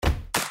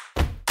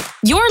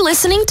You're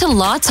listening to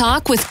Law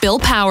Talk with Bill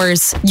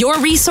Powers, your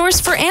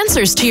resource for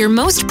answers to your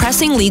most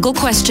pressing legal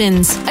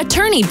questions.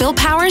 Attorney Bill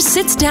Powers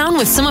sits down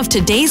with some of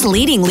today's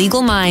leading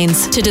legal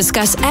minds to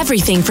discuss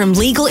everything from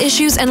legal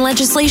issues and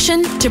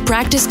legislation to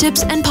practice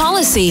tips and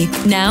policy.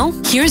 Now,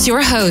 here's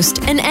your host,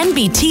 an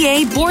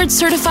NBTA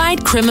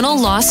board-certified criminal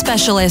law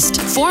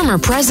specialist, former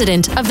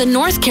president of the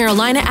North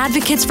Carolina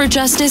Advocates for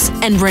Justice,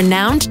 and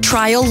renowned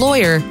trial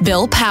lawyer,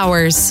 Bill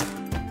Powers.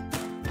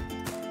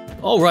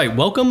 All right,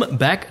 welcome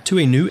back to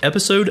a new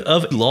episode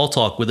of Law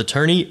Talk with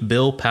attorney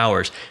Bill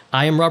Powers.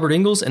 I am Robert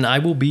Ingalls, and I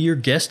will be your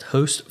guest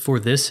host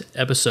for this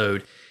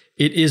episode.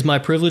 It is my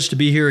privilege to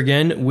be here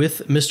again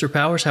with Mr.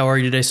 Powers. How are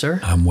you today, sir?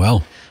 I'm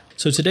well.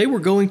 So today we're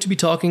going to be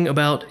talking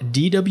about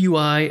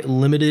DWI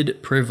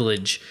limited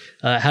privilege.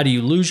 How do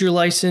you lose your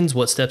license?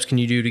 What steps can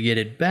you do to get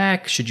it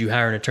back? Should you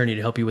hire an attorney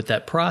to help you with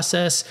that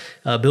process?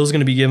 Bill's going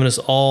to be giving us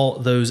all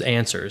those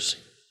answers.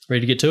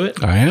 Ready to get to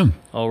it? I am.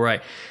 All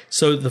right.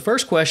 So the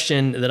first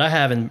question that I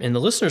have, and the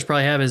listeners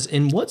probably have, is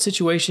in what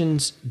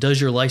situations does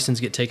your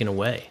license get taken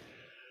away?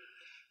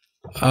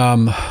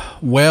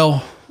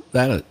 Well,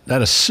 that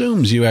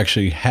assumes you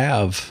actually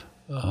have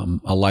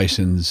a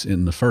license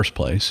in the first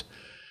place,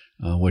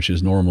 which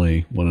is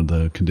normally one of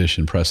the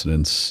condition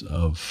precedents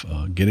of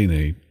getting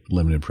a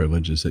limited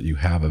privilege is that you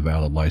have a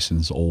valid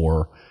license,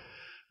 or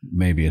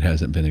maybe it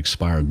hasn't been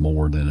expired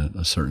more than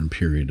a certain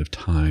period of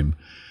time.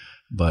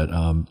 But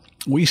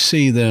we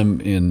see them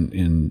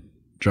in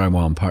driving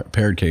while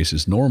impaired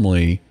cases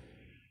normally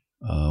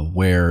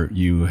where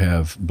you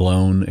have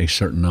blown a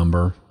certain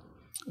number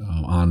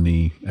on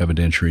the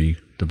evidentiary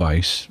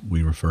device.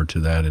 We refer to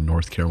that in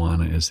North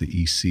Carolina as the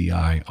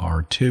ECI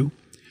R2.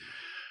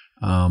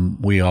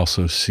 We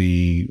also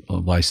see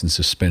license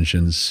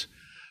suspensions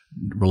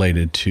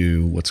related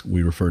to what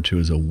we refer to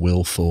as a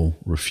willful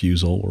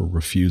refusal, or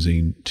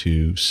refusing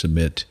to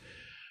submit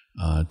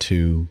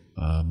to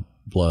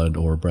blood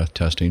or breath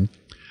testing.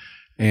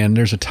 And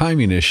there's a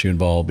timing issue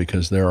involved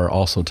because there are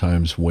also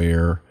times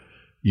where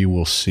you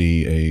will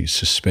see a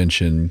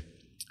suspension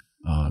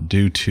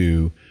due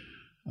to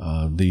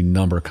the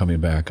number coming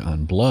back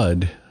on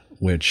blood,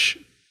 which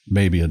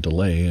may be a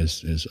delay,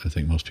 as I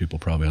think most people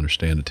probably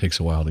understand. It takes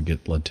a while to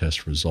get blood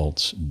test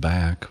results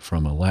back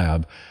from a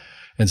lab.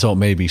 And so it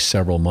may be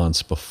several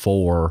months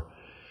before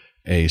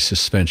a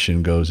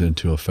suspension goes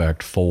into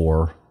effect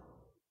for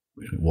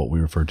what we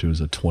refer to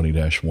as a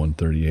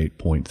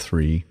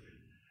 20-138.3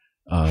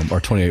 or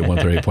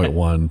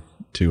 28-138.1,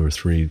 2 or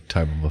 3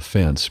 type of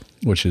offense,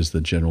 which is the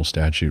general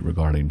statute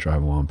regarding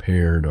driving while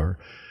impaired or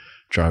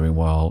driving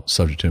while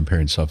subject to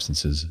impairing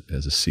substances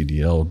as a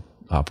CDL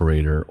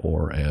operator,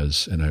 or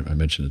as, and I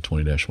mentioned the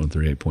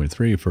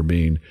 20-138.3 for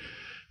being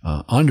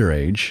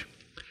underage,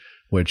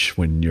 which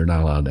when you're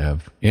not allowed to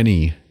have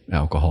any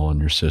alcohol in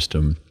your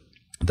system,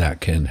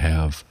 that can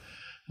have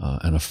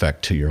an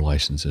effect to your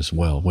license as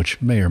well, which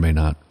may or may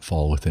not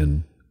fall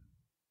within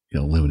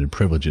limited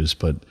privileges.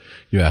 But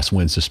you asked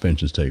when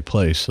suspensions take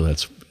place, so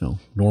that's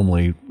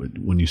normally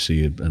when you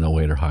see an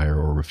 08 or higher,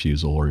 or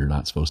refusal, or you're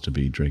not supposed to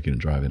be drinking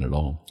and driving at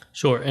all.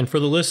 Sure. And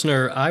for the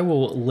listener, I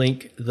will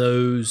link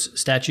those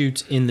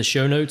statutes in the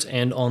show notes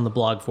and on the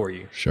blog for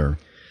you. Sure.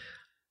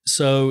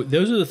 So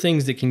those are the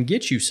things that can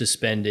get you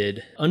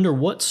suspended. Under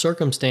what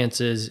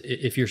circumstances,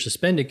 if you're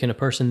suspended, can a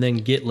person then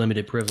get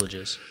limited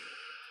privileges?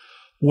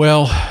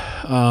 Well,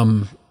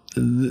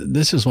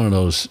 this is one of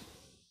those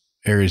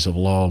areas of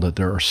law that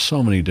there are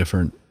so many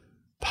different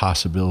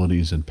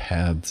possibilities and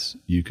paths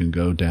you can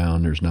go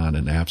down. There's not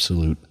an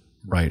absolute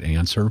right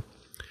answer.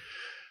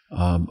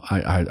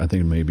 I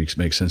think it maybe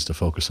makes sense to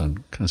focus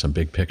on kind of some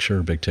big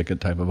picture, big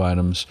ticket type of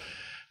items.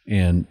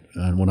 And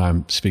when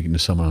I'm speaking to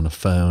someone on the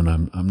phone,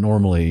 I'm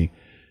normally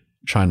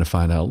trying to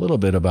find out a little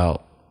bit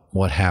about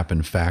what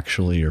happened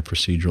factually or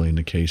procedurally in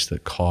the case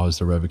that caused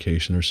the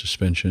revocation or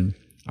suspension.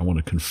 I want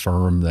to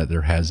confirm that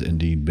there has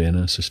indeed been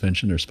a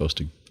suspension. They're supposed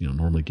to,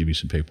 normally give you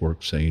some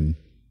paperwork saying,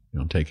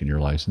 taking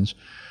your license.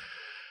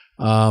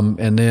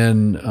 And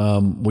then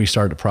we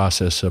start the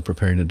process of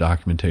preparing the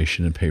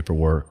documentation and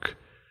paperwork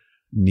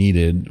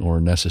needed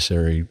or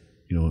necessary,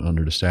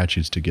 under the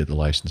statutes to get the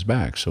license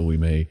back. So we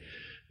may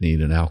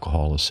need an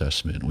alcohol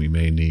assessment. We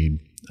may need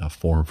a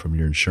form from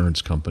your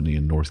insurance company.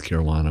 In North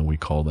Carolina, we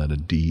call that a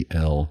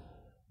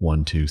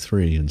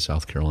DL-123. In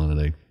South Carolina,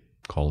 they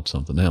call it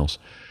something else.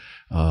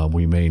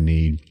 We may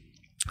need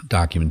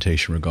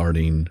documentation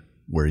regarding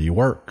where you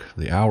work,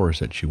 the hours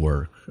that you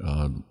work,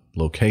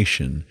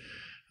 location,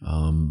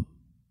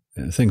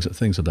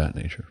 things of that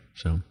nature.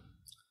 So,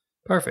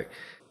 perfect.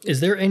 Is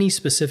there any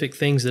specific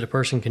things that a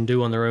person can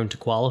do on their own to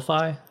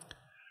qualify?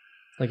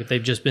 Like if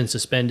they've just been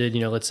suspended,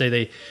 let's say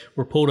they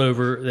were pulled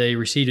over, they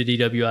received a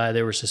DWI,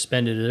 they were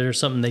suspended. Is there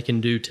something they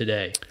can do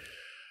today?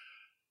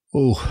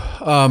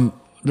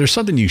 There's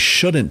something you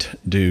shouldn't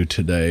do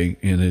today,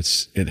 and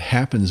it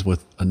happens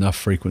with enough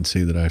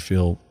frequency that I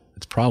feel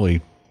it's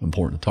probably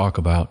important to talk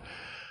about.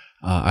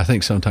 I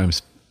think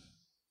sometimes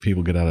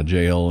people get out of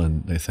jail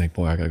and they think,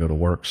 boy, I got to go to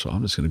work, so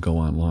I'm just going to go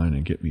online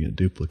and get me a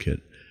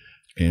duplicate.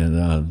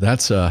 And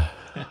that's a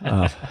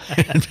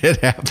It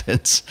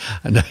happens.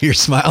 I know you're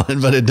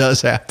smiling, but it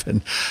does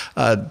happen.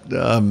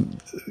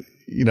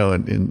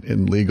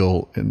 In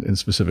legal, in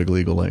specific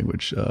legal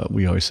language,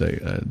 we always say,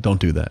 don't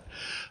do that,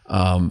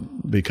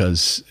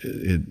 because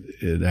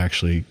it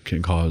actually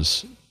can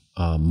cause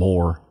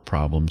more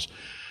problems.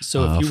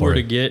 So if you were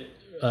to get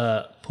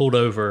pulled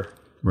over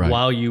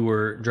while you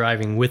were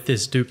driving with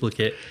this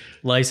duplicate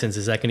license,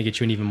 is that going to get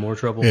you in even more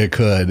trouble? It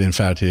could. In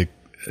fact,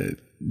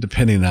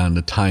 depending on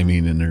the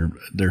timing, and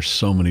there's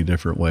so many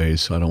different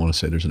ways, so I don't want to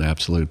say there's an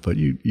absolute, but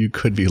you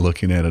could be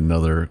looking at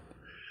another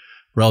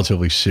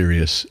relatively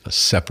serious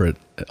separate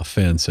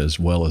offense, as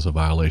well as a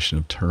violation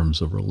of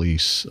terms of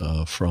release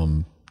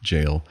from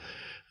jail.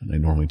 And they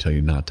normally tell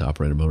you not to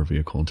operate a motor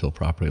vehicle until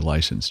properly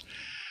licensed.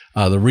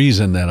 The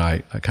reason that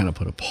I kind of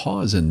put a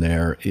pause in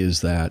there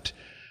is that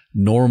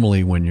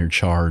normally when you're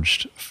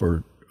charged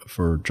for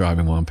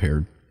driving while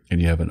impaired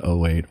and you have an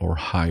 08 or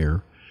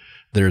higher,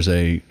 there's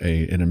an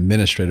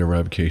administrative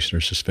revocation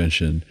or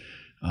suspension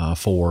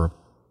for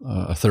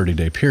a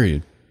 30-day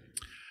period.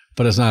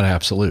 But it's not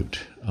absolute.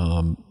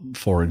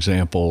 For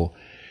example,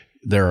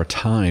 there are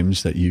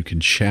times that you can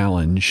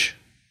challenge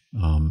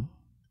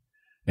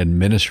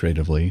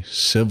administratively,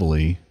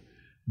 civilly,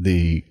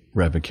 the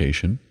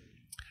revocation,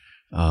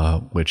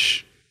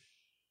 which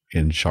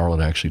in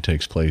Charlotte actually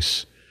takes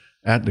place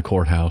at the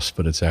courthouse,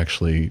 but it's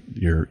actually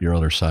your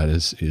other side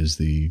is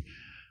the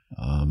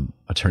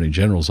Attorney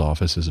General's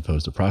office as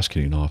opposed to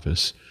prosecuting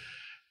office,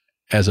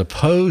 as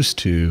opposed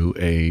to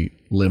a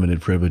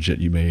limited privilege that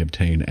you may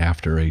obtain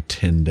after a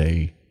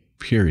 10-day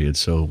period.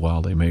 So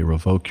while they may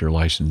revoke your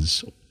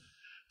license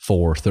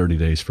for 30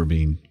 days for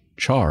being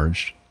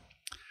charged,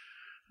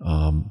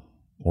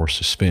 or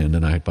suspend,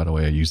 and by the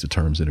way, I use the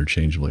terms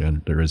interchangeably,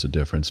 and there is a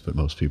difference, but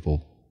most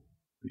people,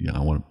 I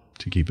want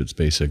to keep it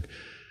basic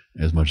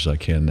as much as I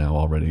can now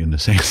already in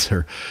this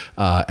answer.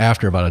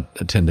 After about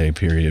a 10-day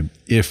period,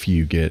 if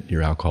you get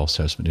your alcohol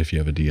assessment, if you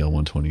have a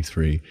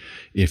DL-123,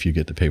 if you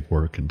get the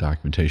paperwork and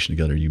documentation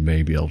together, you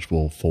may be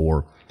eligible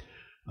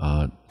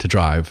to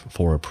drive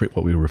for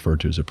what we refer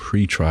to as a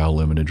pre-trial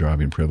limited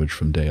driving privilege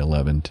from day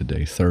 11 to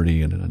day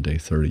 30. And then on day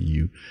 30,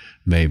 you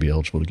may be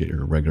eligible to get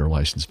your regular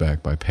license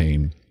back by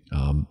paying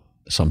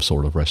some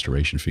sort of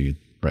restoration fee.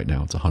 Right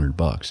now it's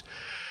 $100.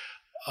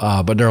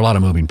 But there are a lot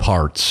of moving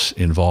parts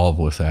involved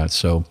with that.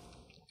 So,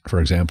 for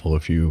example,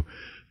 if you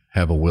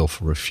have a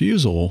willful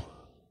refusal,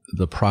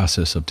 the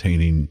process of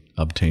obtaining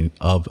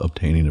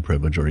a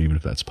privilege, or even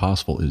if that's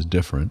possible, is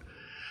different,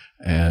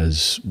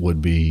 as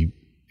would be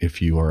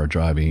if you are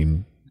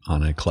driving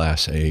on a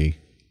Class A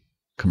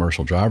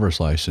commercial driver's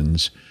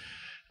license.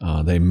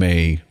 They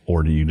may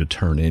order you to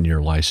turn in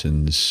your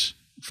license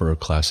for a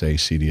Class A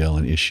CDL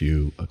and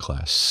issue a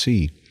Class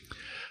C.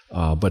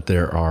 But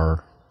there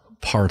are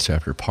parts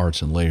after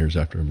parts and layers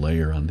after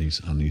layer on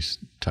these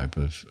type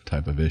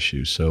of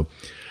issues. So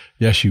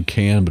yes, you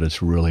can, but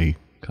it's really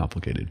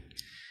complicated.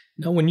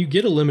 Now, when you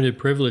get a limited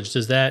privilege,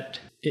 does that,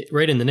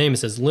 right in the name it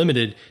says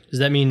limited, does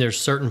that mean there's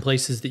certain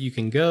places that you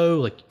can go?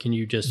 Like, can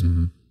you just,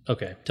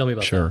 okay, tell me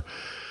about that. Sure.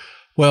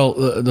 Well,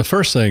 the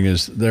first thing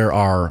is there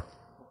are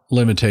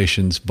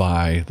limitations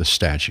by the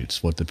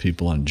statutes, what the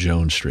people on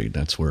Jones Street,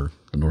 that's where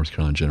the North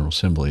Carolina General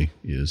Assembly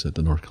is, at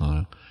the North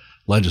Carolina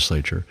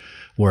legislature,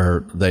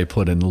 where they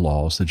put in the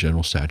laws, the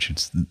general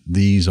statutes,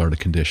 these are the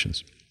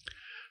conditions.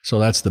 So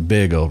that's the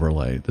big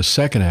overlay. The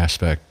second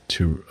aspect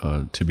to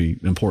be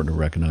important to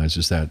recognize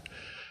is that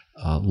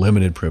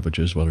limited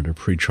privileges, whether they're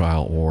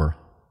pretrial or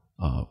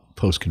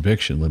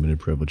post-conviction limited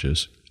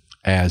privileges,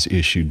 as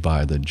issued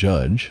by the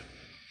judge,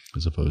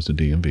 as opposed to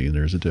DMV, and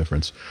there's a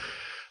difference,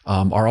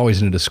 are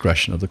always in the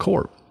discretion of the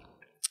court.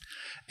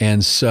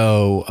 And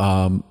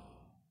so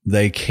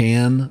they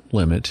can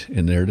limit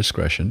in their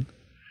discretion.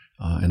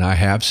 And I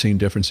have seen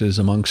differences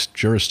amongst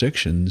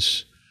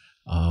jurisdictions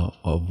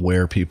of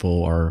where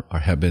people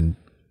have been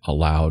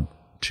allowed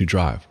to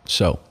drive.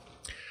 So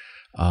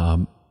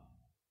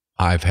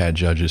I've had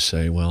judges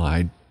say, well,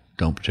 I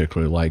don't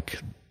particularly like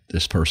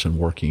this person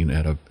working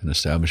at an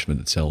establishment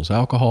that sells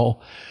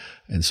alcohol,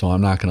 and so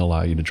I'm not going to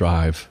allow you to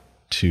drive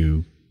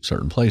to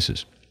certain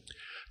places.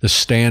 The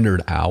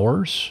standard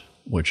hours,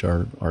 which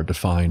are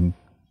defined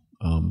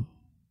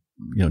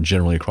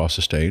generally across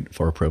the state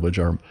for a privilege,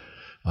 are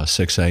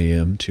 6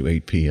 a.m. to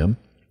 8 p.m.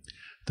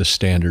 The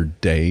standard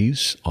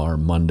days are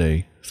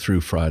Monday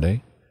through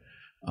Friday.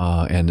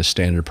 And the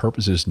standard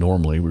purposes,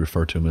 normally we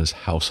refer to them as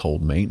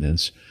household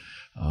maintenance,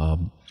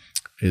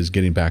 is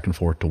getting back and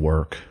forth to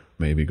work,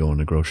 maybe going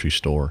to the grocery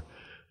store,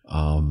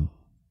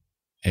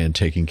 and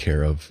taking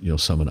care of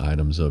some of the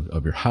items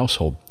of your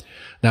household.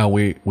 Now,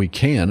 we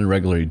can and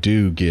regularly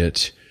do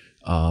get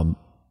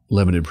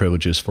limited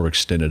privileges for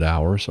extended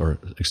hours or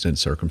extended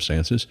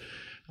circumstances.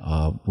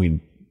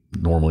 We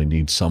normally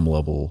need some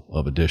level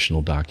of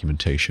additional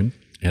documentation,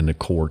 and the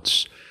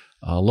courts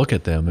look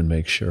at them and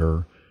make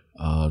sure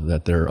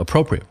that they're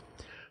appropriate.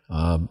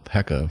 I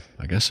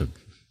guess a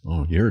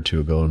year or two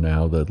ago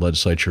now, the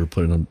legislature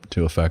put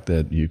into effect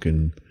that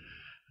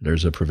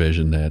there's a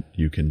provision that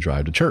you can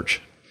drive to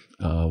church,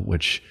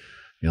 which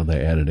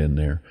they added in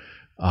there.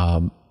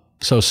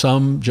 So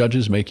some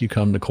judges make you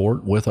come to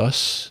court with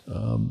us.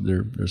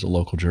 There's a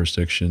local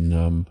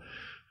jurisdiction,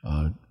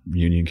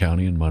 Union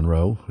County in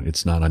Monroe.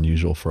 It's not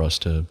unusual for us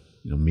to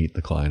meet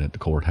the client at the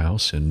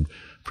courthouse and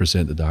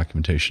present the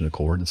documentation to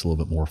court. It's a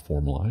little bit more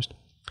formalized.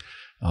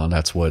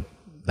 That's what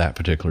that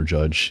particular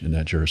judge in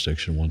that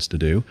jurisdiction wants to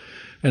do.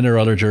 And there are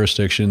other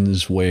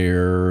jurisdictions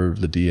where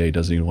the DA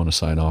doesn't even want to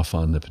sign off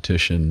on the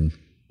petition,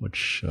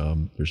 which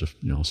there's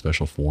a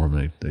special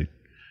form.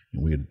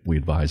 We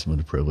advise them of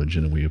the privilege,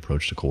 and then we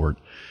approach the court,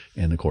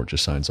 and the court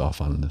just signs off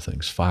on it and the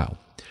thing's filed.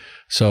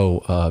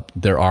 So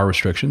there are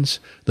restrictions.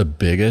 The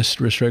biggest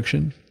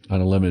restriction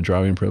on a limited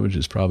driving privilege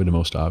is probably the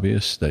most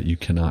obvious, that you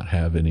cannot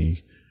have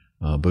any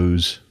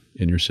booze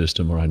in your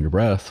system or on your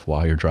breath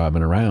while you're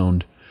driving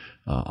around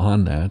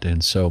on that.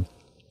 And so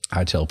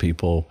I tell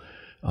people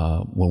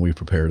when we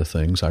prepare the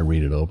things, I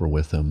read it over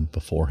with them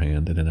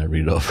beforehand, and then I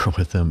read it over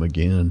with them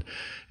again.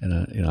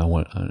 And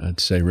I'd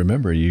say,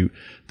 remember,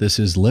 this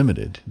is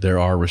limited. There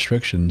are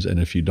restrictions, and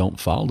if you don't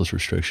follow those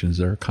restrictions,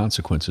 there are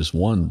consequences.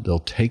 One, they'll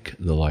take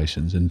the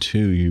license, and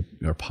two, you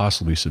are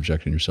possibly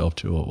subjecting yourself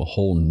to a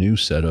whole new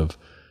set of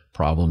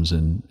problems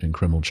and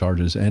criminal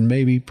charges, and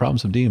maybe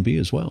problems of DMV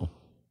as well.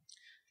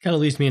 Kind of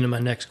leads me into my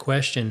next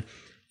question.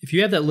 If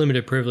you have that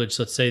limited privilege,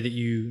 let's say that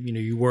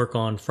you work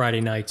on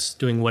Friday nights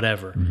doing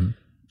whatever. Mm-hmm.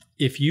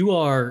 If you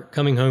are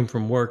coming home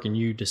from work and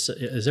is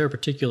there a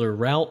particular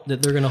route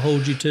that they're going to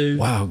hold you to?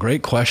 Wow,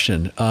 great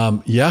question.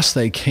 Yes,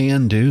 they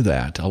can do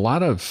that. A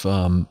lot of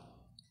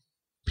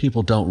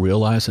people don't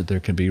realize that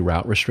there can be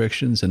route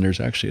restrictions, and there's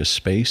actually a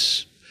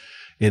space.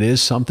 It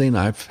is something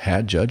I've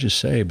had judges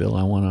say, Bill,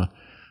 I want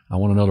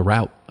to know the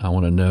route. I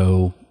want to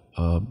know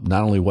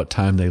not only what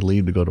time they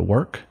leave to go to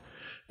work,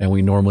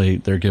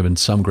 and they're given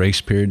some grace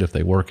period if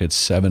they work at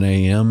 7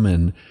 a.m.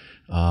 and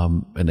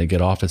they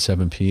get off at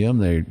 7 p.m.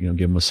 They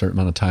give them a certain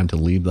amount of time to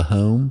leave the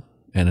home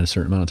and a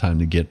certain amount of time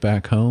to get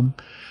back home.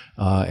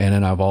 And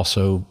then I've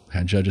also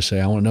had judges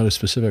say, I want to know the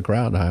specific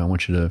route. I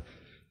want you to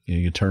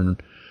you turn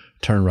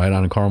right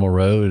on Carmel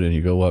Road and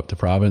you go up to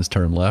Providence,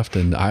 turn left.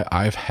 And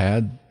I've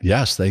had,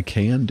 yes, they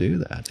can do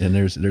that. And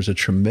there's a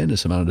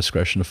tremendous amount of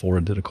discretion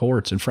afforded to the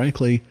courts. And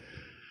frankly,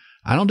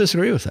 I don't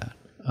disagree with that.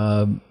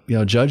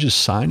 Judges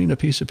signing a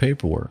piece of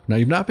paperwork. Now,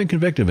 you've not been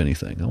convicted of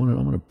anything. I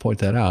want to point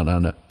that out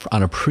on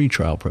a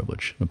pretrial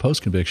privilege. A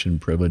post-conviction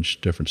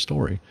privilege, different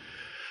story.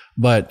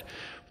 But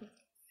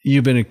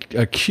you've been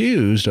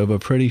accused of a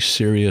pretty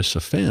serious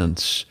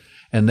offense,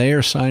 and they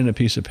are signing a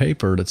piece of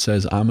paper that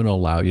says, I'm going to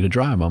allow you to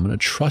drive. I'm going to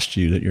trust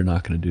you that you're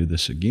not going to do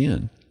this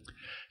again.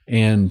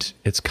 And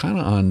it's kind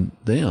of on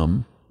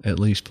them, at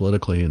least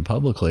politically and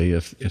publicly,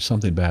 if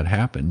something bad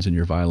happens and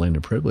you're violating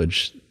a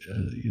privilege,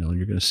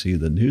 you're going to see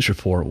the news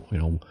report.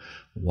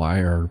 Why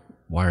are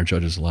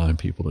judges allowing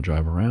people to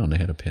drive around? They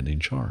had a pending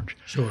charge.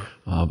 Sure.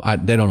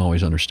 They don't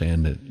always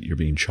understand that you're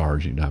being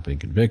charged, you're not being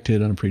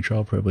convicted on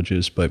pretrial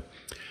privileges, but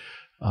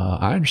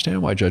I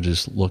understand why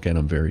judges look at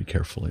them very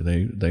carefully.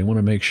 They want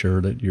to make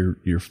sure that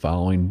you're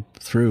following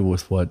through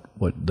with what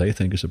they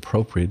think is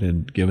appropriate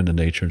and given the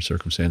nature and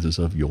circumstances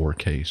of your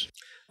case.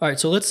 All right,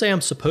 so let's say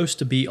I'm supposed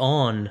to be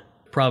on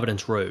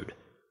Providence Road,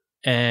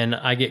 and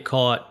I get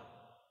caught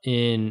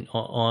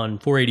on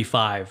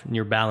 485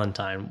 near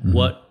Ballantyne. Mm-hmm.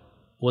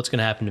 What's going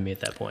to happen to me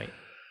at that point?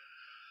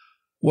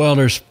 Well,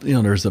 there's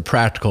the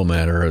practical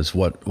matter as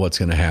what's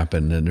going to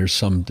happen, and there's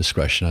some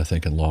discretion, I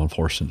think, in law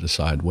enforcement to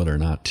decide whether or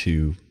not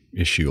to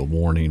issue a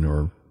warning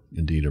or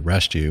indeed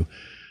arrest you.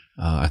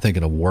 I think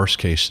in a worst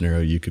case scenario,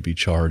 you could be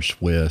charged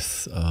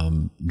with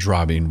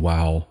driving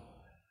while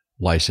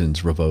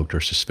license revoked or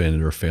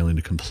suspended or failing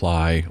to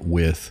comply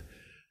with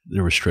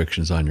the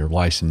restrictions on your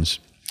license.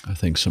 I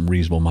think some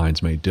reasonable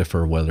minds may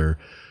differ whether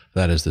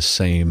that is the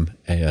same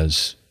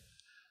as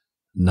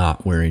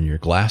not wearing your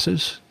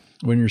glasses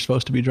when you're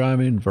supposed to be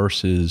driving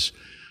versus,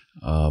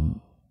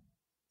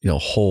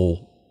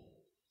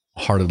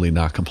 wholeheartedly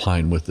not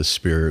complying with the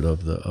spirit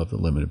of the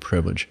limited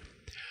privilege.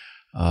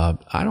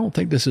 I don't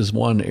think this is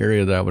one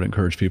area that I would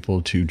encourage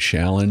people to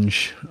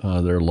challenge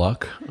their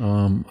luck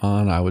on.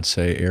 I would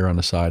say err on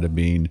the side of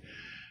being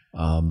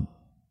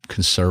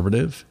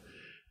conservative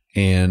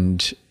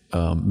and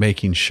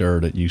making sure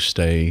that you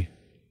stay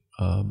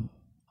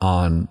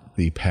on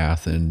the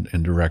path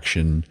and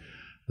direction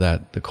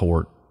that the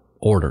court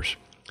orders.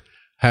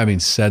 Having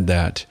said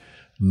that,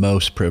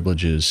 most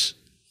privileges,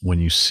 when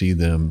you see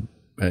them,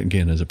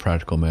 again, as a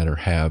practical matter,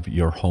 have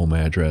your home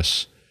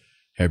address,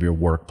 have your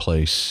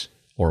workplace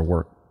or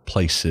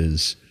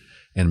workplaces,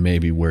 and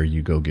maybe where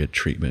you go get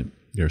treatment,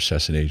 your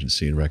assessing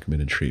agency and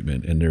recommended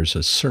treatment. And there's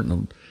a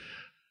certain,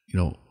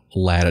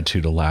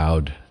 latitude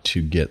allowed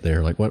to get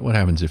there. Like what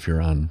happens if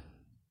you're on,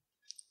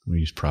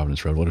 we use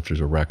Providence Road. What if there's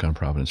a wreck on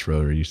Providence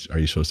Road? Are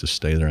you supposed to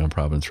stay there on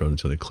Providence Road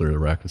until they clear the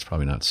wreck? It's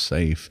probably not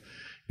safe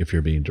if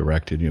you're being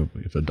directed.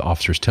 If an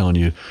officer's telling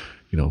you,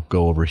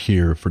 go over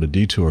here for the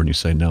detour, and you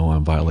say, no,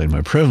 I'm violating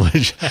my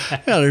privilege.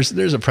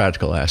 There's a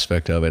practical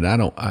aspect of it.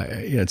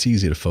 It's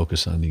easy to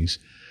focus on these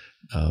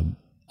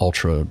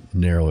ultra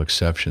narrow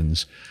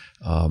exceptions.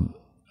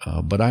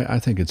 But I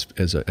think it's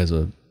as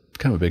a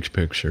kind of a big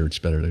picture, it's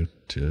better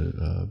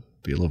to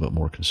be a little bit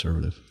more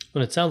conservative.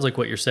 Well, it sounds like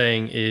what you're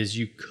saying is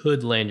you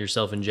could land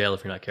yourself in jail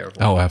if you're not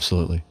careful. Oh,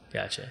 absolutely.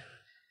 Gotcha.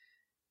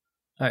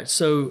 All right,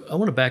 so I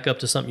want to back up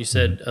to something you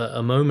said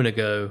a moment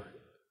ago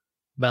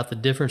about the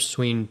difference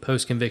between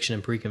post-conviction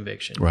and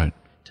pre-conviction. Right.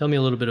 Tell me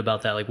a little bit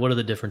about that. Like, what are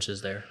the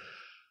differences there?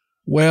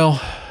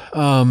 Well,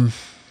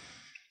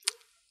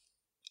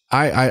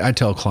 I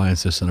tell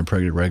clients this on a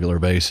pretty regular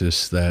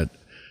basis, that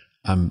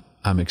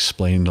I'm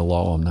explaining the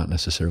law. I'm not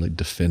necessarily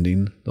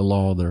defending the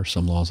law. There are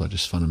some laws I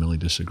just fundamentally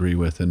disagree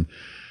with. And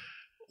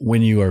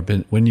when you have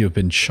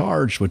been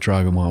charged with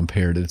driving while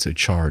impaired, it's a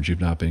charge. You've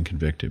not been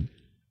convicted.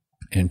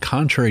 And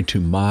contrary to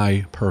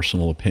my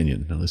personal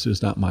opinion, now this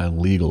is not my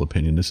legal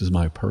opinion, this is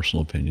my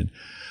personal opinion,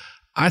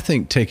 I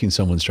think taking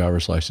someone's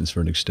driver's license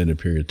for an extended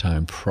period of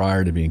time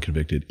prior to being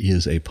convicted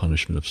is a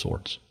punishment of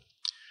sorts.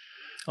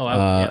 Oh,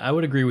 I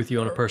would agree with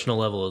you on a personal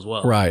level as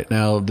well. Right.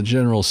 Now, the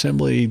General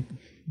Assembly,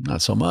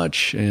 not so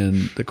much,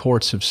 and the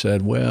courts have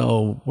said,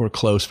 well, we're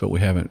close, but we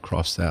haven't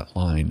crossed that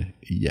line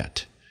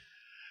yet.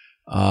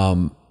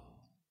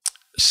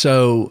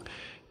 So,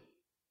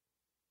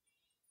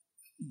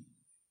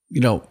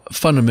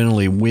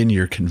 fundamentally, when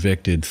you're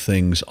convicted,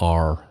 things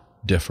are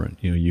different.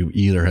 You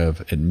either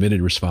have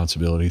admitted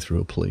responsibility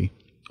through a plea,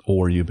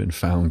 or you've been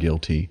found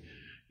guilty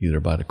either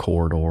by the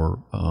court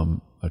or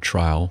a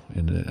trial,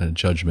 and a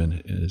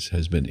judgment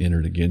has been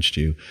entered against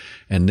you,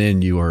 and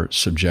then you are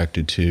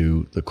subjected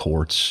to the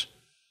court's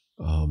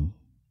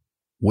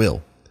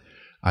will.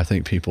 I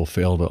think people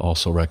fail to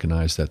also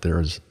recognize that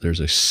there's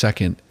a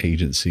second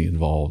agency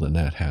involved, and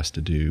that has to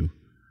do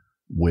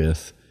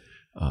with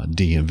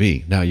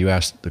DMV. Now, you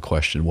asked the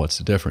question, what's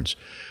the difference?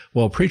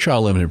 Well,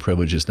 pretrial limited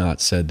privilege is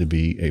not said to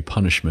be a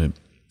punishment.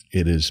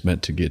 It is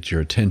meant to get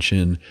your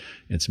attention.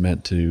 It's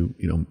meant to,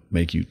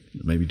 make you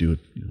maybe do a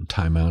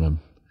timeout. I'm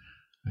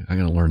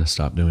going to learn to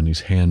stop doing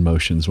these hand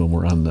motions when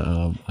we're on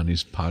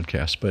these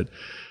podcasts. But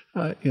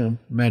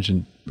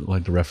imagine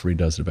like the referee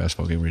does at a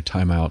basketball game, where you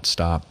timeout,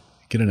 stop,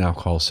 get an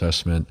alcohol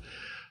assessment,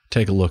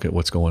 take a look at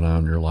what's going on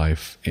in your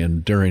life,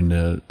 and during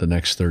the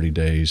next 30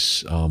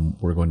 days,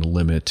 we're going to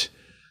limit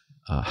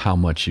how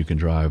much you can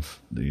drive,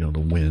 the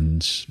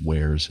whens,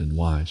 wheres, and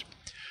whys.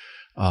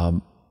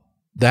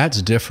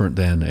 That's different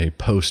than a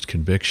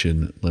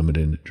post-conviction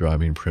limited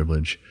driving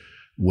privilege,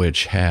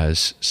 which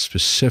has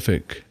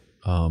specific,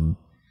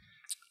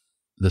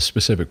 the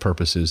specific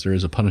purposes. There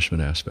is a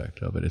punishment aspect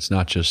of it. It's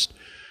not just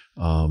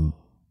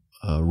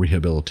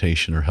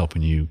rehabilitation or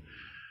helping you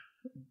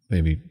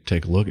maybe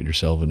take a look at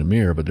yourself in the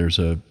mirror, but there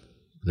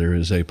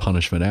is a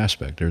punishment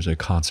aspect. There's a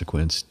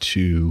consequence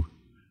to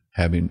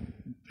having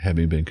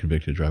been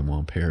convicted of driving while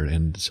impaired,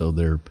 and so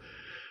they're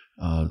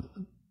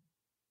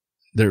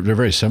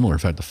very similar. In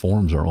fact, the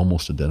forms are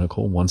almost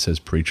identical. One says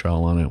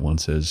pretrial on it, one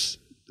says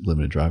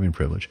limited driving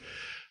privilege,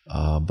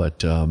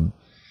 but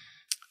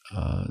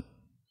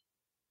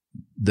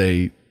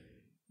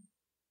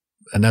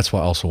and that's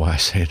why I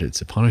say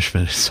it's a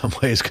punishment in some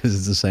ways, because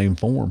it's the same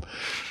form,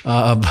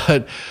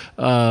 but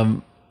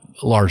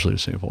largely the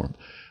same form.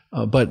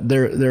 But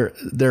there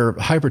are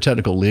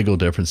hypothetical legal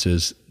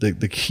differences.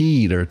 The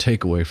key to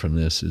takeaway from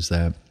this is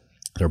that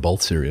they're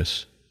both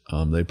serious.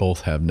 They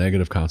both have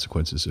negative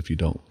consequences if you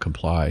don't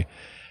comply,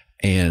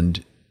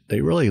 and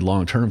they really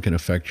long term can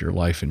affect your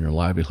life and your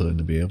livelihood, and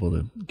to be able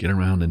to get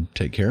around and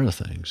take care of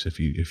things if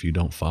you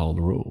don't follow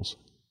the rules.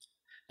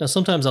 Now,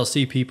 sometimes I'll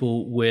see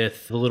people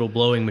with the little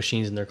blowing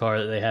machines in their car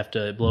that they have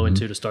to blow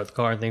into to start the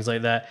car and things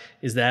like that.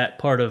 Is that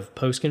part of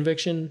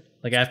post-conviction,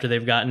 like after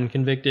they've gotten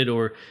convicted,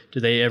 or do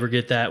they ever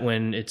get that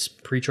when it's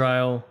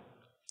pretrial?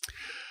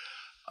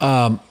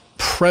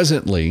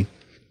 Presently,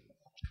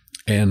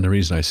 and the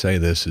reason I say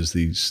this is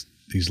these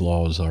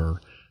laws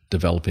are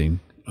developing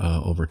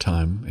over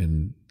time,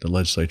 and the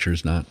legislature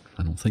is not,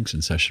 I don't think it's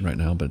in session right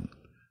now, but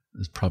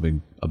it's probably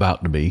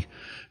about to be.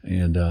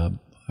 And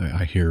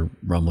I hear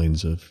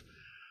rumblings of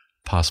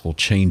possible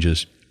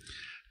changes.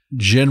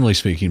 Generally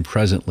speaking,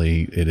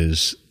 presently, it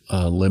is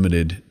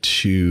limited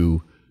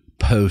to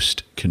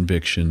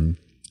post-conviction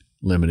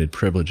limited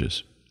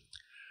privileges.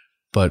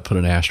 But put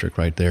an asterisk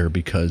right there,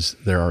 because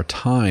there are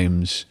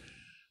times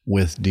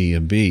with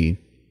DMV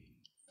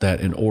that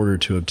in order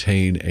to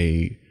obtain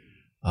a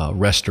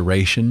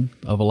restoration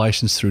of a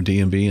license through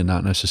DMV, and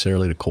not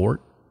necessarily to court,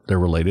 they're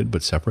related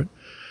but separate,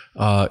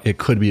 it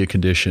could be a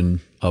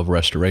condition of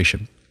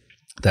restoration.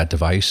 That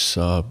device,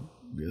 a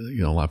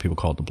lot of people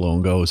call it the blow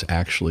and go, is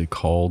actually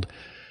called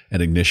an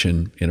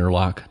ignition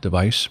interlock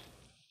device.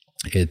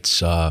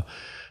 It's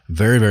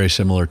very, very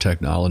similar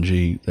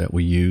technology that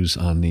we use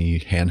on the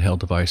handheld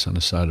device on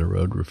the side of the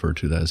road, referred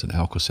to that as an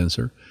alco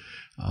sensor.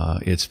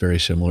 It's very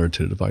similar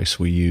to the device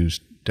we use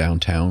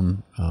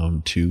downtown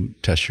to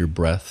test your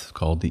breath,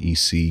 called the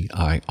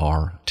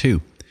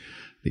ECIR2.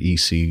 The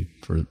EC,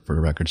 for the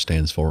record,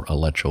 stands for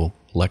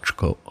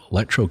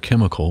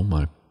electrochemical,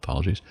 my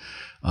apologies,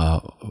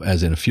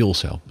 as in a fuel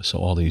cell. So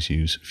all these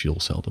use fuel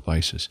cell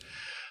devices.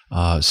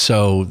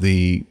 So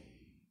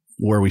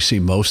where we see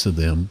most of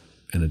them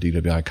in a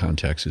DWI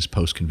context is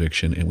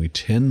post-conviction, and we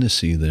tend to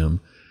see them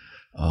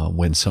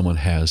when someone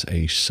has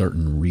a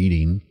certain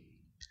reading,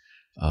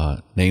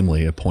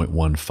 namely a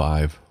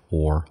 0.15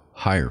 or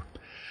higher.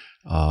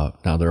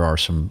 Now, there are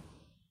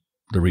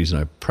the reason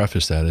I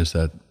preface that is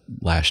that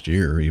last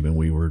year, even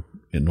we were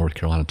in North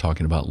Carolina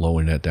talking about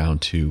lowering that down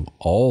to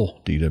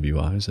all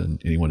DWIs,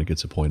 and anyone that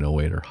gets a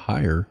 0.08 or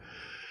higher,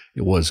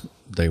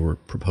 they were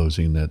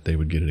proposing that they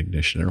would get an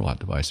ignition interlock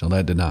device. Now,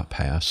 that did not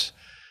pass.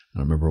 I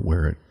don't remember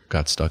where it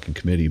got stuck in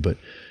committee, but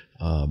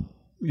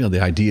the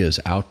idea is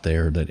out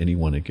there that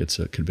anyone that gets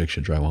a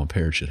conviction drive while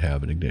impaired should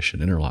have an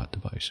ignition interlock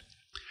device.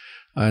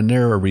 And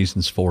there are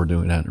reasons for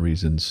doing that and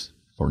reasons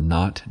for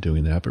not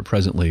doing that, but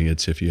presently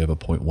it's if you have a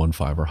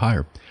 0.15 or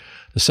higher.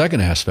 The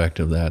second aspect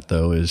of that,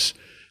 though, is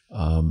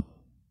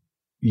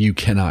you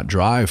cannot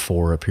drive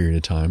for a period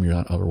of time. You're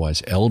not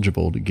otherwise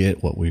eligible to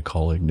get what we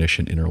call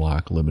ignition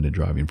interlock limited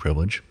driving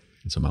privilege.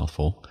 It's a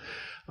mouthful.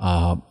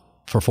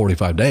 For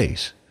 45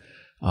 days.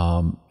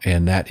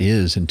 And that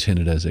is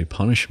intended as a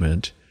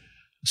punishment.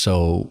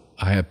 So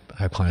I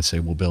have clients say,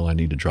 well, Bill, I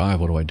need to drive.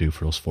 What do I do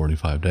for those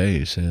 45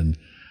 days? And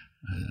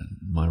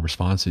my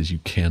response is you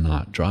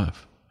cannot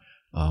drive.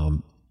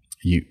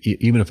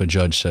 Even if a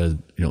judge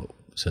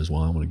says,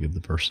 well, I'm going to give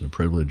the person a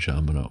privilege,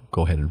 I'm going to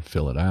go ahead and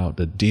fill it out,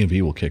 the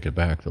DMV will kick it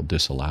back. They'll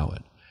disallow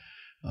it.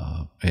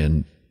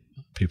 And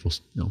people,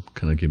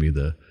 kind of give me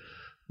the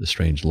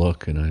strange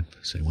look, and I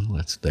say,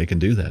 well, they can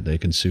do that. They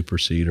can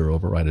supersede or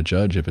override a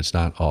judge if it's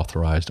not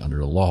authorized under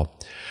the law.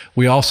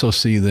 We also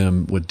see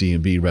them with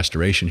DMV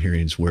restoration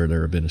hearings where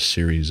there have been a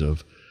series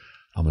of,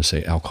 I'm going to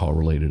say,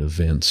 alcohol-related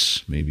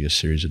events, maybe a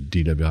series of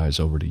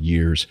DWIs over the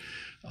years.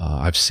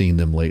 I've seen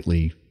them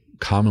lately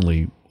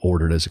commonly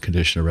ordered as a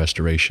condition of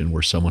restoration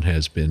where someone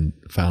has been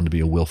found to be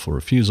a willful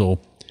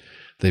refusal.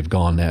 They've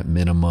gone that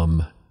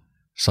minimum,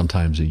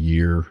 sometimes a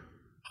year,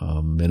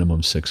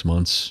 minimum 6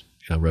 months,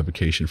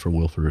 revocation for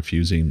willful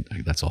refusing.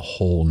 That's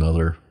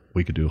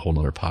we could do a whole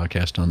nother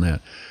podcast on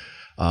that.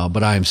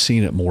 But I am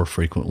seeing it more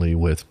frequently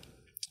with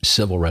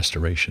civil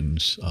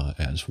restorations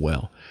as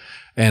well.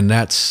 And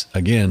that's,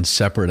 again,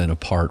 separate and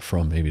apart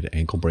from maybe the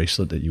ankle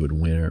bracelet that you would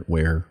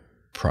wear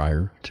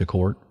prior to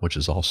court, which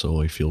is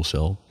also a fuel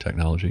cell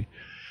technology.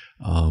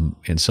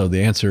 And so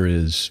the answer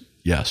is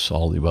yes,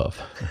 all the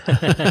above.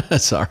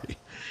 Sorry.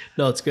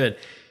 No, it's good.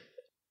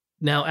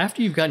 Now,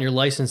 after you've gotten your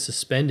license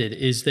suspended,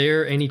 is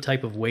there any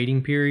type of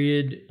waiting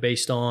period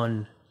based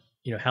on,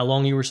 how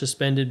long you were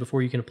suspended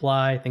before you can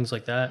apply, things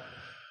like that?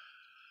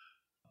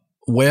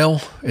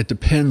 Well, it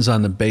depends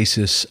on the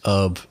basis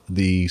of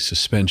the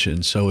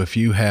suspension. So if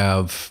you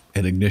have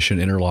an ignition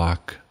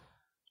interlock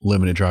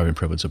limited driving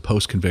privilege, a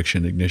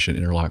post-conviction ignition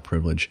interlock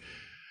privilege,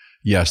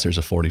 yes, there's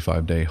a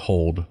 45-day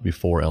hold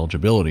before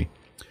eligibility.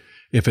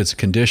 If it's a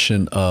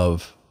condition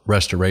of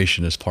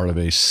restoration as part of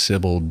a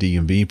civil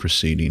DMV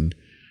proceeding,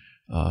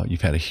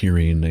 you've had a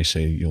hearing, they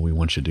say, we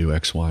want you to do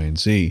X, Y, and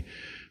Z,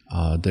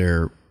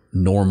 there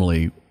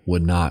normally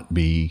would not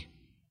be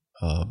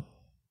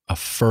a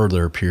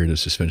further period of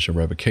suspension or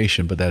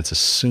revocation, but that's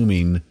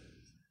assuming,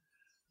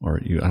 I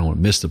don't want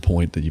to miss the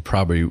point that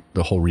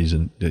the whole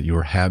reason that you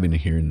were having a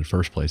hearing in the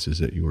first place is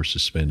that you were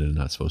suspended and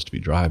not supposed to be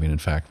driving. In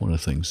fact, one of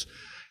the things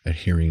at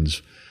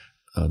hearings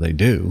they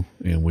do,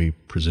 and we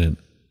present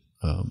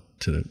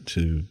to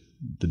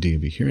the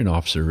DMV hearing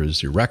officer,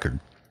 is your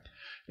record.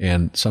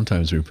 And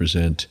sometimes we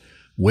present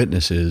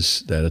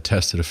witnesses that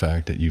attest to the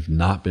fact that you've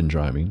not been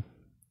driving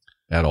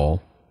at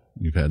all.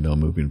 You've had no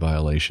moving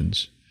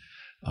violations,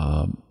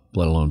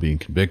 let alone being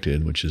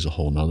convicted, which is a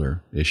whole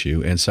nother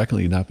issue. And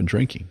secondly, you've not been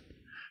drinking.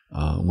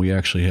 We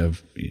actually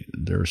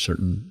there are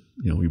certain,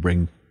 we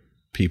bring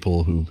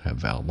people who have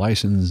valid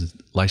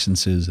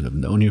licenses and have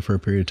known you for a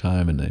period of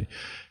time, and they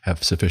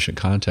have sufficient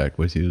contact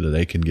with you that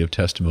they can give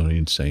testimony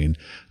and saying,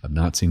 I've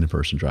not seen the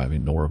person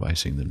driving, nor have I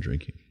seen them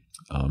drinking.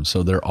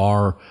 So there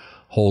are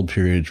hold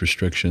periods,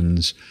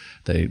 restrictions.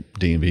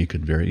 DMV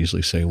could very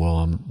easily say,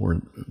 well,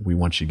 we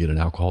want you to get an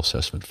alcohol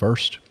assessment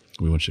first.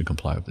 We want you to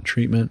comply with the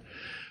treatment.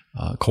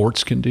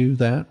 Courts can do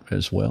that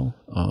as well.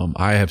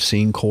 I have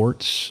seen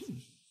courts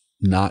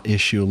not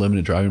issue a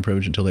limited driving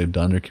privilege until they've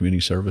done their community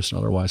service and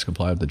otherwise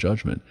comply with the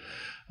judgment.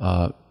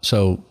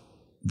 So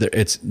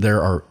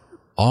there are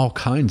all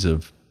kinds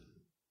of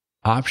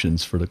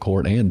options for the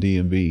court and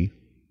DMV.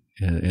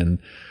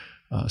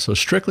 So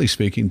strictly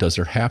speaking, does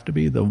there have to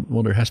be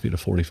there has to be the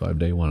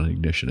 45-day one on an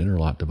ignition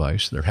interlock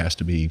device. There has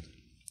to be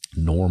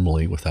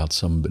normally, without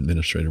some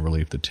administrative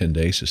relief, the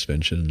 10-day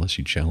suspension, unless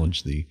you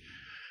challenge the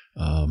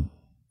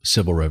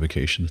civil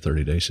revocation, the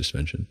 30-day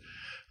suspension.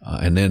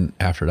 And then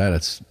after that,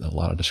 it's a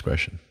lot of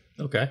discretion.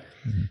 Okay.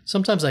 Mm-hmm.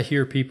 Sometimes I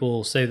hear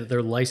people say that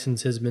their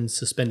license has been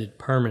suspended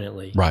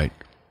permanently. Right.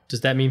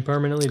 Does that mean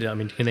permanently? I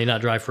mean, can they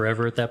not drive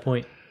forever at that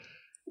point?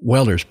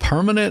 Well, there's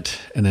permanent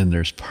and then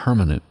there's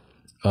permanent.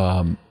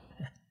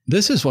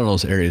 This is one of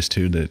those areas,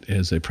 too, that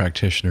as a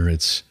practitioner,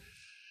 it's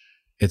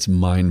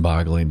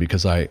mind-boggling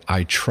because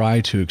I try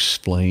to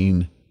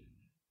explain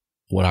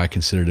what I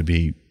consider to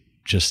be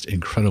just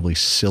incredibly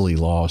silly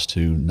laws to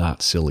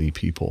not silly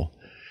people.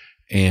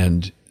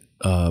 And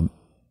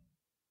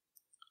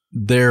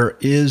there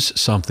is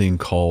something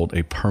called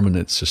a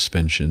permanent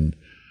suspension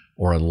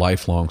or a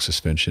lifelong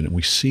suspension. And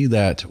we see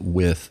that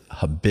with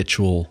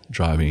habitual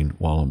driving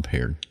while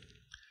impaired.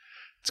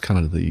 It's kind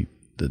of the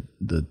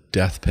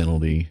death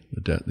penalty,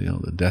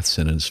 the death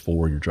sentence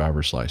for your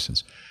driver's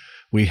license.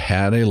 We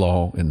had a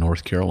law in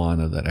North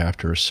Carolina that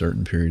after a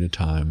certain period of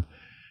time,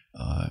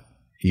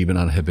 even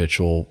on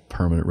habitual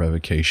permanent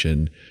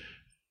revocation,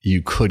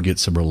 you could get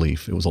some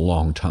relief. It was a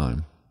long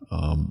time.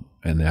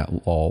 And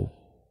that law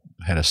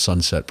had a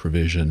sunset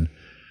provision.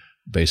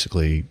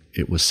 Basically,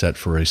 it was set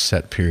for a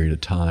set period of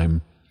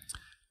time.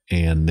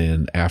 And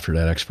then after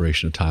that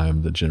expiration of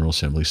time, the General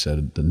Assembly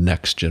said the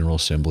next General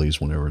Assemblies,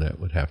 whenever that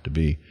would have to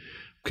be,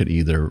 could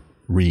either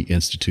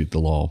reinstitute the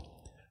law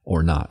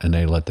or not. And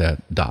they let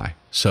that die.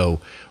 So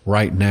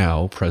right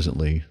now,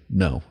 presently,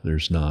 no,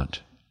 there's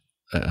not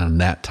on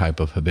that type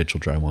of habitual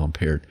driving while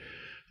impaired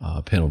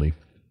penalty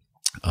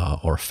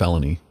or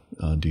felony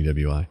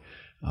DWI.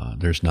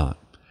 There's not.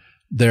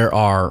 There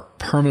are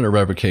permanent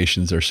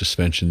revocations or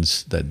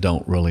suspensions that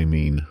don't really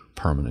mean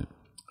permanent.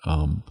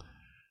 I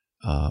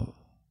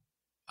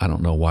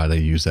don't know why they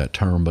use that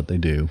term, but they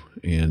do.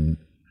 And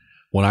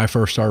when I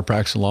first started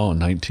practicing law in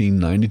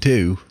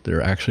 1992,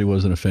 there actually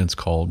was an offense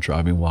called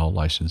driving while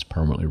license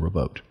permanently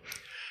revoked.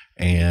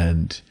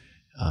 And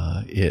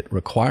it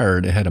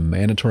had a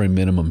mandatory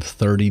minimum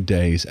 30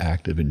 days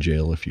active in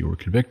jail if you were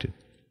convicted.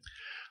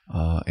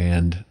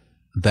 And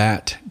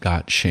that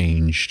got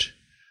changed.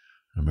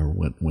 I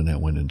remember when that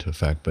went into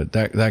effect, but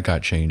that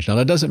got changed. Now,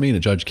 that doesn't mean a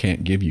judge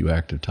can't give you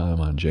active time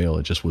on jail.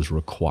 It just was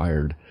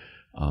required.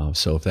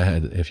 So if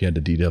you had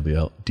the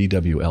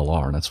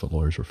DWLR, and that's what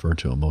lawyers refer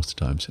to them most of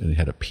the times, and it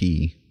had a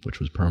P, which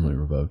was permanently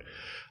revoked,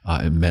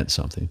 it meant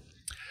something.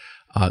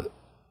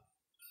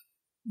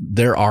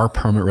 There are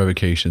permanent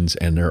revocations,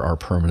 and there are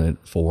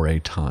permanent for a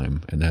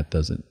time, and that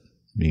doesn't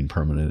mean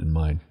permanent in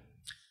my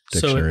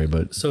dictionary.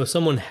 So if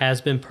someone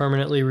has been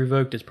permanently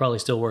revoked, it's probably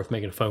still worth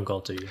making a phone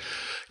call to you.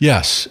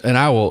 Yes, and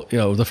I will.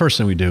 The first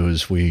thing we do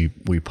is we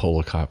pull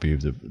a copy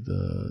of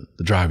the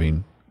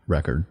driving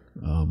record.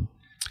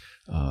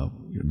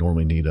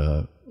 Normally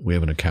we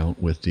have an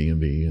account with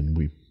DMV, and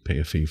we pay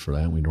a fee for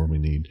that. We normally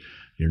need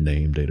your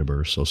name, date of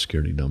birth, social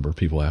security number.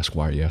 People ask,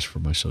 why are you asking for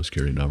my social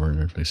security number?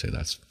 And they say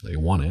they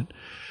want it.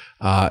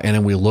 And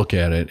then we look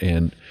at it,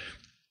 and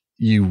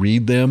you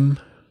read them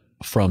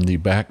from the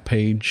back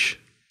page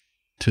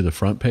to the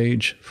front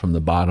page, from the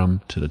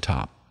bottom to the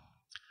top.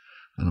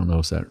 I don't know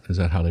is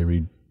that how they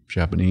read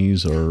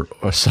Japanese or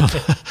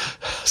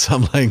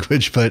some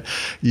language, but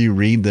you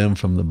read them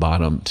from the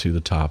bottom to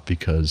the top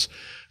because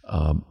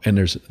and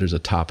there's a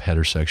top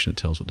header section that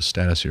tells what the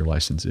status of your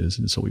license is,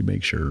 and so we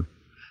make sure.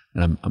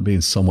 And I'm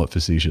being somewhat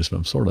facetious, but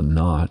I'm sort of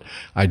not.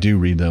 I do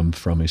read them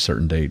from a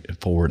certain date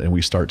forward, and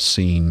we start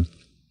seeing.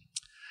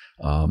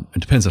 It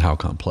depends on how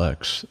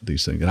complex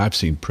these things. And I've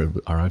seen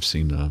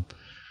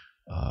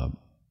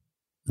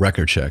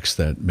record checks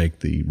that make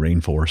the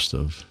rainforest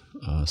of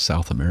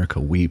South America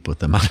weep with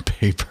the amount of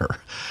paper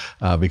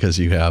because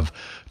you have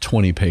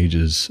 20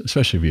 pages,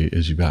 especially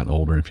as you've gotten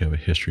older, and if you have a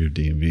history of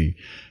DMV,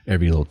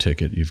 every little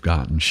ticket you've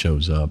gotten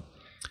shows up.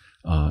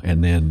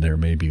 And then there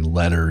may be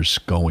letters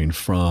going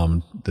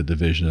from the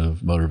Division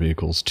of Motor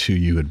Vehicles to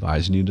you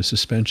advising you to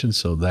suspension.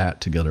 So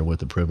that together with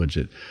the privilege,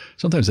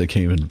 sometimes they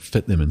can't even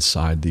fit them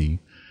inside the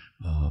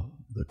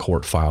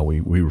court file we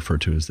refer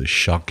to as the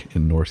shuck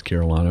in North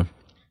Carolina.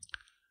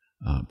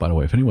 By the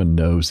way, if anyone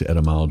knows the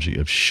etymology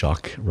of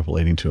shuck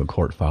relating to a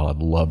court file, I'd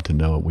love to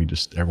know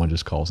it. Everyone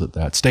just calls it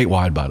that.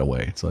 Statewide, by the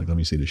way. It's like, let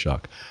me see the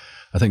shuck.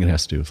 I think it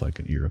has to do with like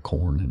an ear of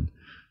corn and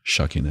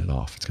shucking it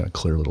off. It's got a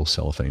clear little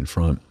cellophane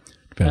front.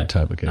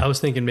 Type of case. I was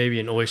thinking maybe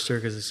an oyster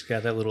because it's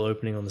got that little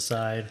opening on the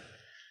side.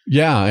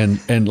 Yeah,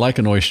 and like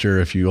an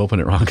oyster, if you open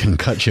it wrong, it can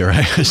cut you,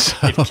 right?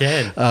 It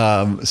can.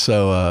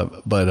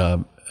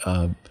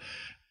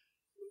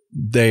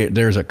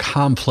 There's a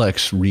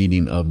complex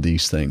reading of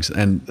these things.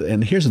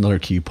 And here's another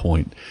key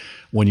point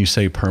when you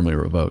say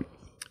permanently revoked.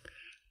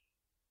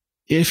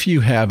 If you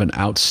have an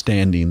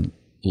outstanding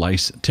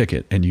license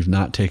ticket and you've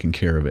not taken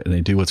care of it, and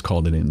they do what's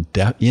called an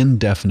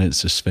indefinite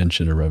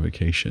suspension or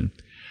revocation,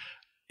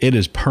 it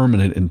is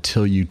permanent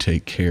until you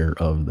take care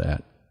of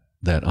that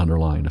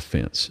underlying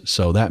offense.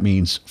 So that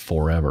means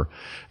forever.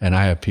 And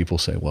I have people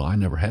say, well, I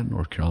never had a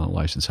North Carolina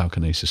license. How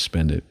can they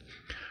suspend it?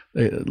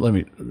 Let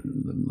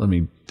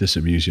me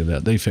disabuse you of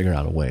that. They figure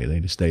out a way.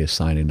 They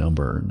assign a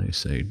number and they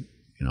say,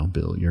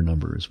 Bill, your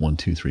number is 1,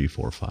 2, 3,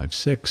 4, 5,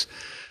 6.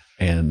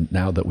 And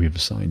now that we've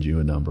assigned you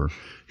a number,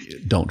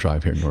 don't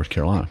drive here in North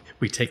Carolina.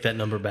 We take that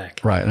number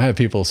back. Right. And I have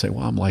people say,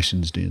 well, I'm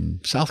licensed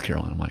in South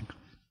Carolina. I'm like,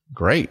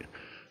 great.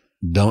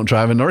 Don't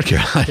drive in North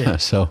Carolina. Yeah,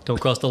 so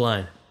don't cross the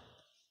line.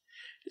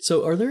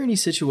 So are there any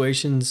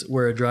situations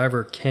where a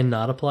driver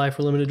cannot apply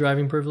for limited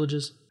driving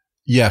privileges?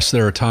 Yes,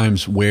 there are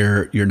times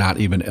where you're not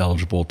even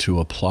eligible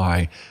to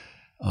apply.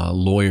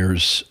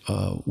 Lawyers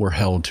were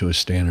held to a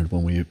standard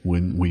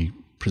when we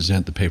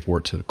present the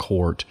paperwork to the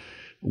court.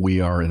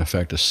 We are in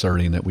effect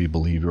asserting that we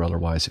believe you're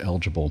otherwise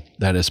eligible.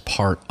 That is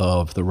part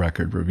of the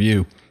record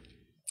review.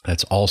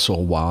 That's also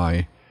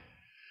why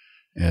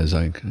as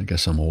I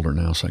guess I'm older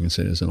now, so I can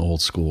say as an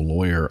old school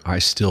lawyer, I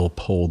still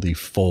pull the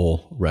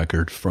full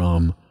record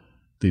from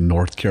the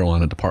North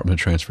Carolina Department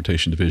of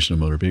Transportation Division of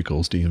Motor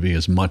Vehicles, DMV,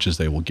 as much as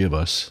they will give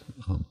us.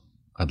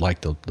 I'd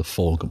like the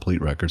full,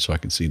 complete record so I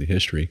can see the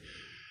history.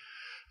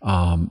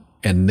 And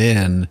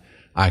then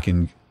I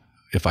can,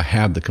 if I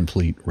have the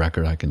complete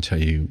record, I can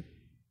tell you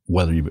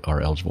whether you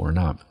are eligible or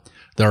not.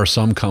 There are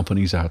some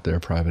companies out there,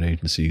 private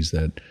agencies,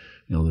 that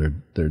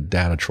they're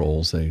data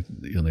trolls. They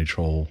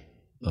troll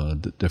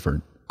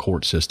different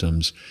court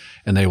systems,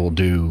 and they will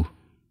do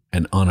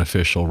an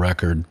unofficial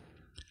record,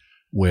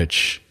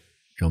 which,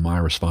 my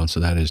response to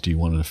that is, do you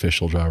want an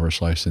official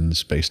driver's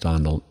license based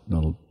on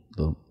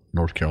the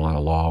North Carolina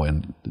law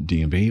and the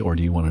DMV, or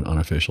do you want an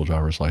unofficial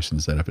driver's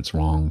license that if it's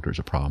wrong, there's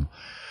a problem?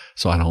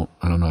 So I don't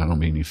know. I don't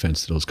mean any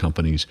offense to those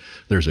companies.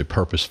 There's a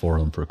purpose for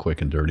them, for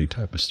quick and dirty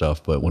type of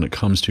stuff. But when it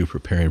comes to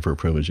preparing for a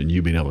privilege and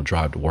you being able to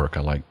drive to work,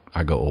 I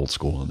go old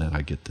school on that.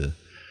 I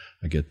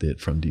get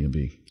it from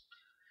DMV.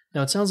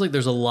 Now, it sounds like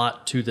there's a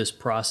lot to this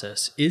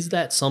process. Is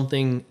that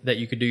something that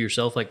you could do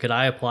yourself? Like, could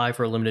I apply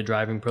for a limited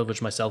driving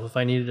privilege myself if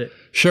I needed it?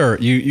 Sure.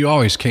 You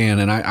always can.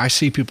 And I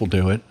see people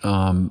do it.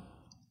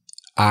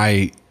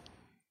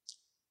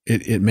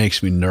 It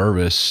makes me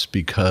nervous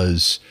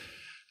because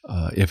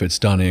if it's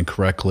done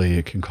incorrectly,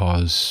 it can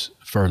cause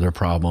further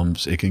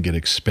problems. It can get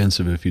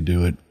expensive if you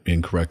do it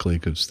incorrectly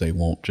because they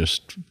won't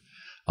just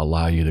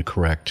allow you to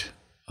correct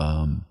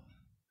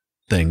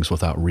things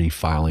without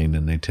refiling,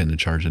 and they tend to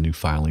charge a new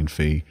filing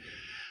fee.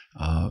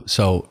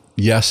 So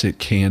yes, it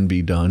can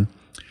be done.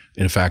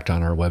 In fact,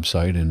 on our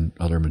website and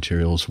other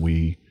materials,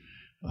 we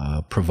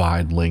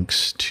provide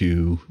links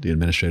to the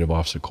Administrative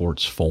Office of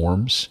Courts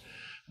forms.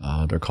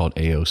 They're called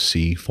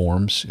AOC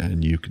forms,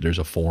 and there's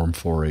a form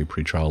for a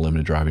pretrial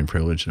limited driving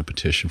privilege and a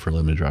petition for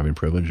limited driving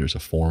privilege. There's a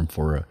form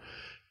for a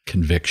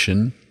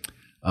conviction,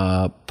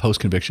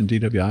 post-conviction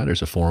DWI.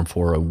 There's a form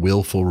for a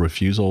willful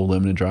refusal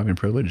limited driving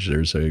privilege.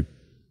 There's a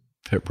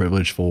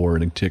privilege for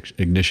an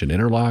ignition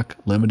interlock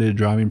limited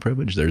driving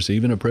privilege. There's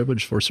even a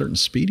privilege for certain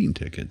speeding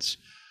tickets.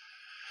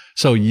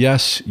 So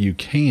yes, you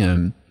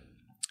can,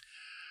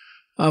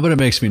 but it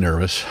makes me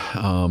nervous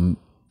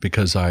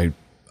because I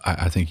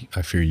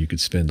fear you could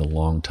spend a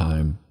long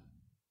time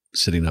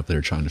sitting up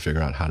there trying to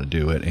figure out how to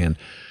do it. And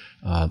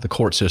the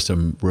court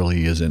system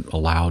really isn't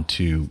allowed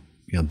to,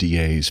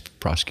 DAs,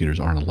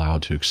 prosecutors aren't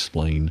allowed to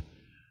explain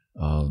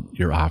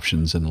your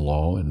options in the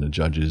law, and the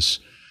judges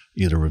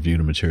either review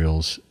the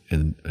materials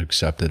and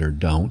accept it or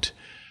don't.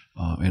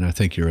 And I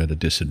think you're at a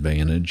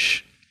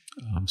disadvantage.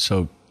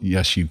 So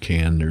yes, you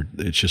can.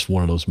 It's just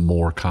one of those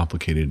more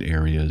complicated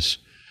areas.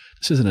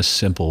 This isn't a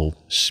simple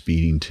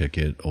speeding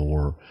ticket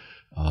or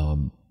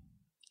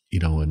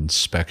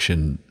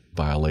inspection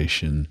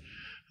violation.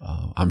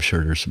 I'm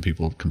sure there's some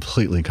people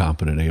completely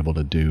competent and able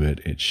to do it.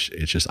 It's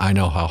just, I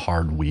know how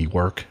hard we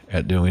work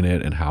at doing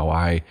it, and how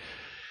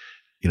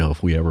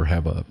if we ever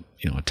have a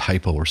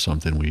typo or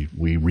something,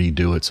 we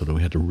redo it so that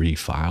we had to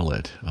refile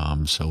it.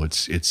 So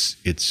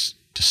it's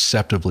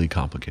deceptively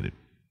complicated.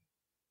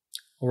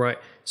 All right.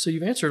 So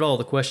you've answered all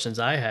the questions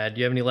I had. Do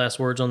you have any last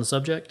words on the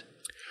subject?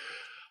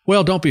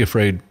 Well, don't be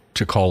afraid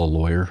to call a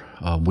lawyer.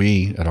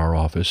 We at our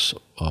office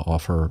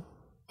offer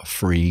a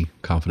free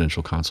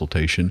confidential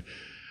consultation.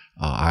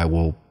 I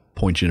will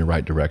point you in the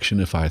right direction.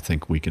 If I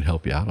think we can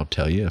help you out, I'll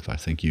tell you. If I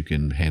think you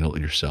can handle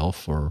it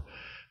yourself, or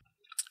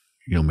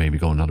maybe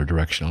go another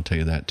direction, I'll tell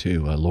you that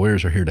too.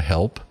 Lawyers are here to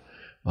help.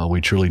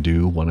 We truly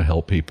do want to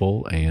help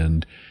people,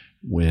 and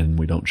when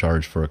we don't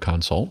charge for a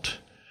consult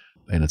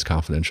and it's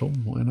confidential,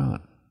 why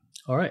not?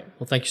 All right.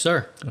 Well, thank you,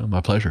 sir.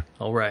 My pleasure.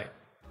 All right.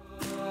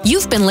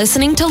 You've been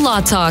listening to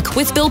Law Talk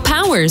with Bill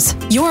Powers,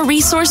 your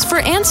resource for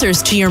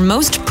answers to your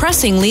most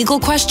pressing legal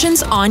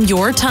questions on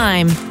your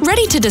time.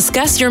 Ready to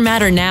discuss your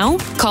matter now?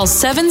 Call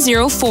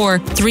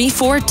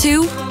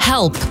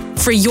 704-342-HELP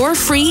for your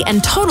free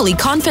and totally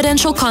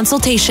confidential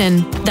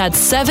consultation. That's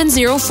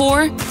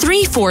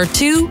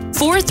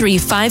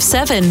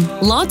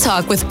 704-342-4357. Law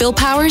Talk with Bill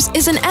Powers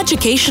is an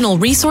educational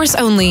resource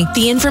only.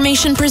 The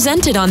information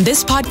presented on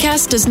this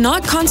podcast does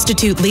not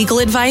constitute legal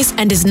advice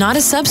and is not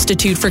a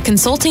substitute for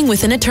consulting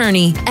with an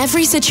attorney.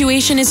 Every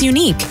situation is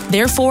unique.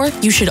 Therefore,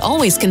 you should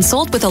always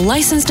consult with a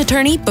licensed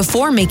attorney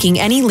before making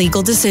any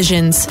legal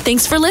decisions.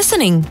 Thanks for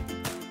listening.